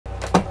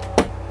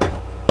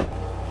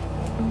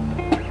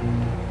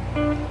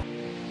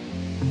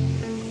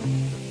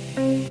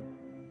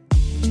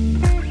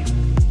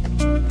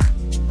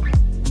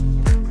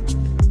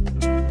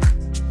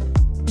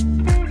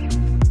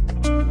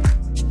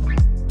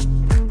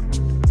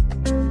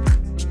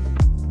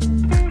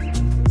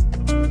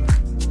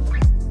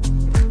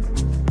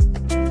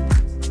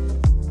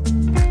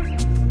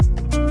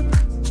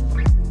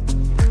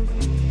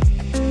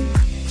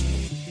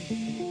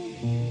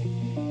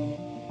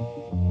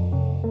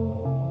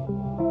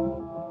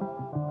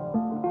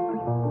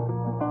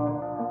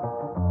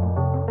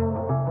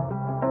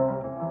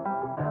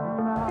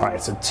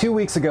Alright, so 2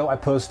 weeks ago I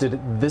posted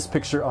this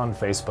picture on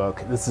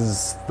Facebook. This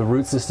is the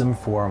root system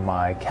for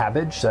my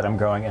cabbage that I'm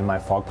growing in my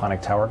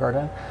Fogponic tower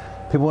garden.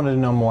 People wanted to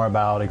know more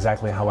about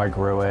exactly how I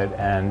grew it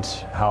and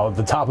how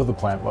the top of the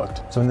plant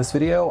looked. So in this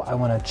video, I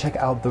want to check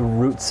out the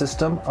root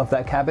system of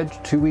that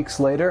cabbage 2 weeks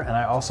later, and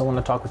I also want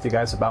to talk with you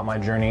guys about my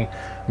journey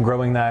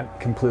growing that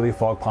completely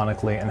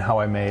Fogponically and how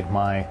I made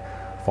my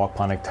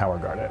Fogponic tower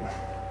garden.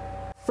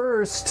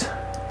 First,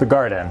 the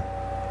garden.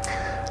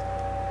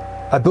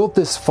 I built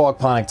this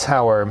Fogponic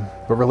tower,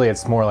 but really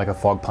it's more like a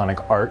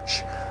Fogponic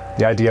arch.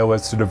 The idea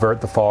was to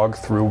divert the fog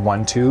through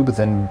one tube,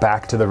 then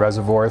back to the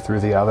reservoir through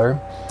the other,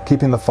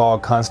 keeping the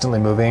fog constantly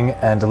moving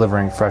and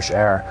delivering fresh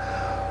air.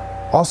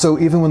 Also,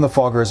 even when the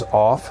fogger is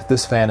off,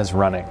 this fan is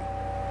running,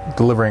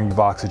 delivering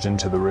oxygen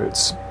to the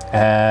roots.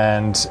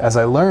 And as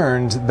I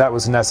learned, that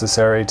was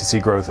necessary to see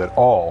growth at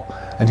all,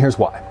 and here's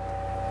why.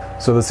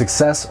 So the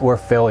success or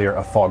failure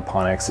of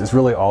Fogponics is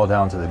really all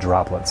down to the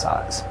droplet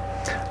size.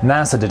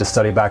 NASA did a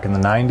study back in the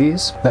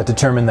 90s that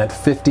determined that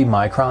 50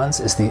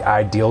 microns is the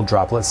ideal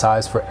droplet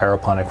size for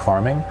aeroponic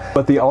farming,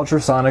 but the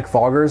ultrasonic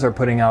foggers are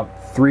putting out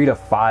 3 to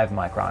 5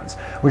 microns,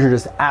 which are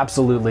just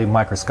absolutely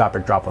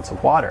microscopic droplets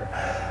of water.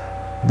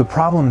 The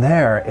problem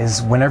there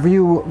is whenever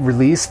you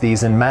release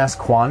these in mass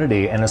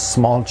quantity in a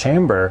small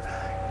chamber,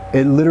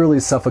 it literally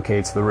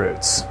suffocates the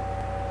roots.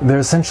 They're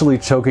essentially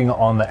choking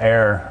on the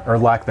air, or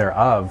lack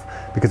thereof,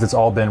 because it's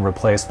all been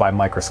replaced by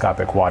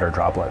microscopic water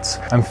droplets.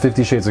 I'm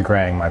 50 shades of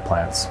graying my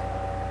plants.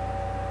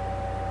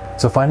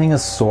 So finding a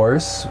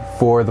source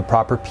for the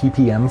proper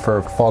ppm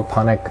for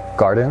Fogponic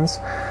gardens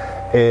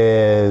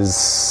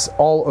is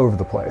all over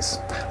the place.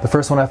 The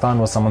first one I found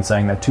was someone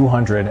saying that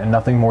 200 and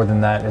nothing more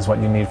than that is what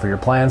you need for your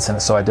plants,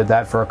 and so I did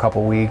that for a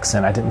couple weeks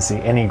and I didn't see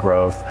any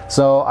growth.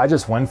 So I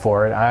just went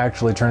for it. I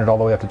actually turned it all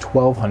the way up to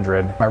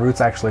 1200. My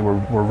roots actually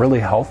were really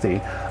healthy.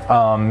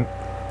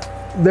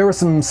 There was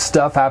some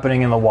stuff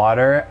happening in the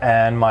water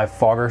and my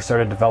fogger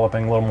started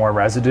developing a little more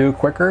residue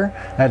quicker.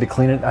 I had to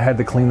clean it. I had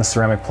to clean the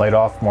ceramic plate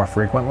off more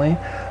frequently.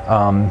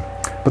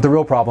 But the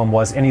real problem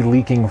was any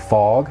leaking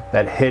fog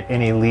that hit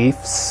any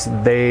leaves,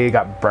 they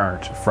got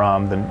burnt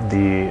from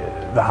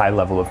the high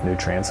level of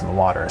nutrients in the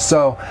water.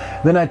 So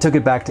then I took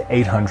it back to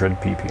 800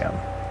 ppm.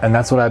 And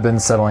that's what I've been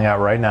settling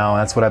out right now.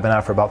 And that's what I've been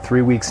at for about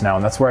 3 weeks now.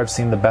 And that's where I've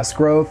seen the best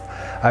growth.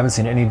 I haven't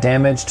seen any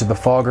damage to the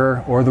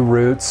fogger or the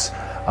roots.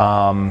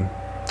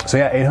 So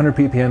yeah, 800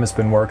 ppm has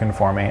been working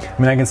for me. I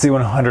mean, I can see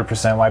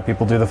 100% why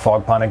people do the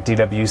Fogponic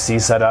DWC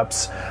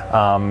setups.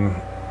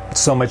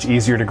 So much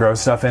easier to grow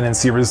stuff in and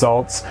see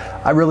results.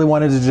 I really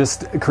wanted to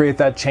just create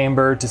that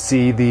chamber to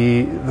see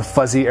the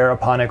fuzzy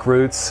aeroponic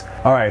roots.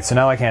 All right, so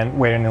now I can't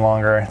wait any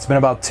longer. It's been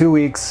about 2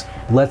 weeks.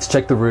 Let's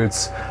check the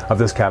roots of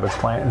this cabbage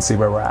plant and see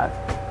where we're at.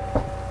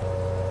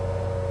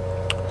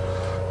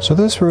 So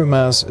this root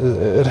mass,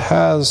 it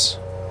has,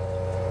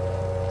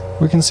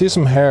 we can see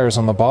some hairs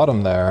on the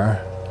bottom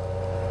there.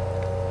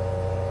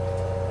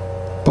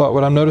 But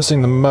what I'm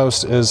noticing the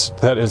most is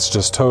that it's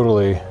just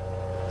totally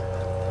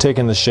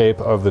taken the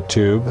shape of the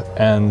tube,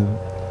 and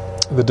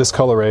the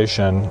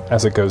discoloration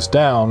as it goes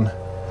down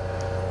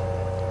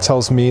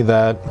tells me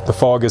that the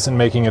fog isn't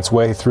making its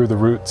way through the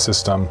root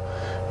system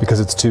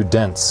because it's too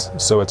dense.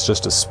 So it's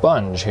just a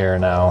sponge here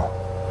now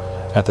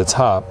at the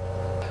top.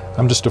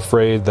 I'm just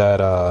afraid that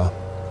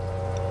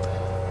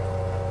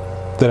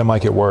that it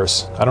might get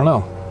worse. I don't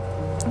know.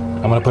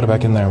 I'm gonna put it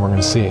back in there and we're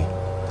gonna see.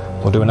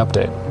 We'll do an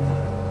update.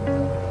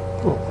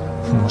 Oh,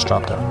 almost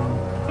dropped out.